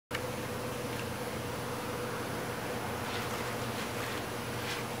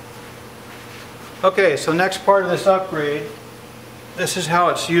Okay, so next part of this upgrade, this is how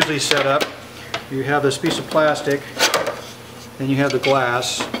it's usually set up. You have this piece of plastic, then you have the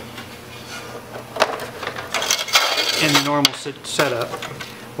glass in the normal setup.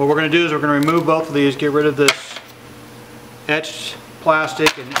 What we're going to do is we're going to remove both of these, get rid of this etched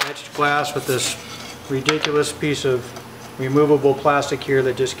plastic and etched glass with this ridiculous piece of removable plastic here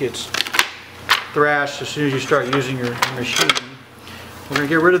that just gets thrashed as soon as you start using your machine. We're going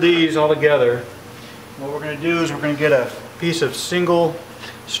to get rid of these altogether. What we're going to do is we're going to get a piece of single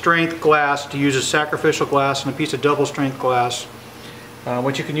strength glass to use as sacrificial glass and a piece of double strength glass.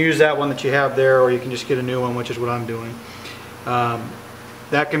 Which you can use that one that you have there, or you can just get a new one, which is what I'm doing.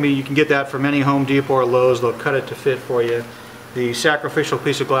 That can be, you can get that from any Home Depot or Lowe's. They'll cut it to fit for you. The sacrificial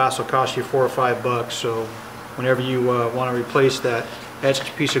piece of glass will cost you $4 or $5, so whenever you want to replace that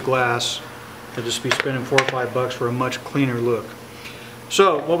etched piece of glass, you'll just be spending $4 or $5 for a much cleaner look.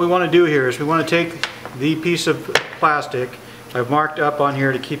 So what we want to do here is we want to take the piece of plastic. I've marked up on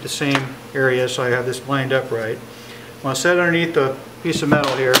here to keep the same area, so I have this lined up right. I want to set it underneath the piece of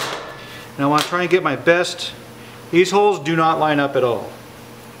metal here, and I want to try and get my best. These holes do not line up at all,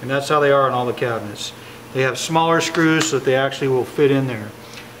 and that's how they are in all the cabinets. They have smaller screws so that they actually will fit in there.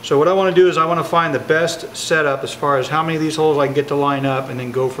 So what I want to do is I want to find the best setup as far as how many of these holes I can get to line up and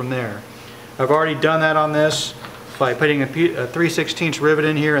then go from there. I've already done that on this by putting a 3/16 rivet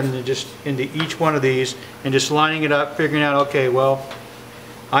in here and then just into each one of these and just lining it up, figuring out, okay, well,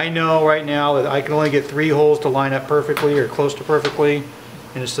 I know right now that I can only get 3 holes to line up perfectly or close to perfectly,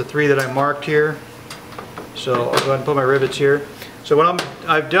 and it's the 3 that I marked here. So I'll go ahead and put my rivets here. So what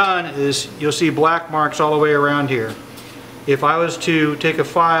I've done is you'll see black marks all the way around here. If I was to take a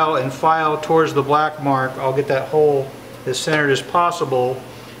file and file towards the black mark, I'll get that hole as centered as possible,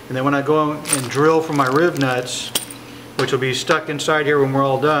 and then when I go and drill for my riv nuts, which will be stuck inside here when we're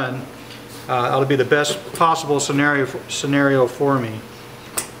all done, that'll be the best possible scenario for me.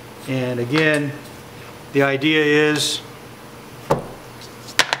 And again, the idea is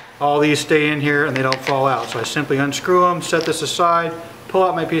all these stay in here and they don't fall out. So I simply unscrew them, set this aside, pull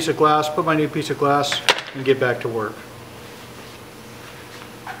out my piece of glass, put my new piece of glass, and get back to work.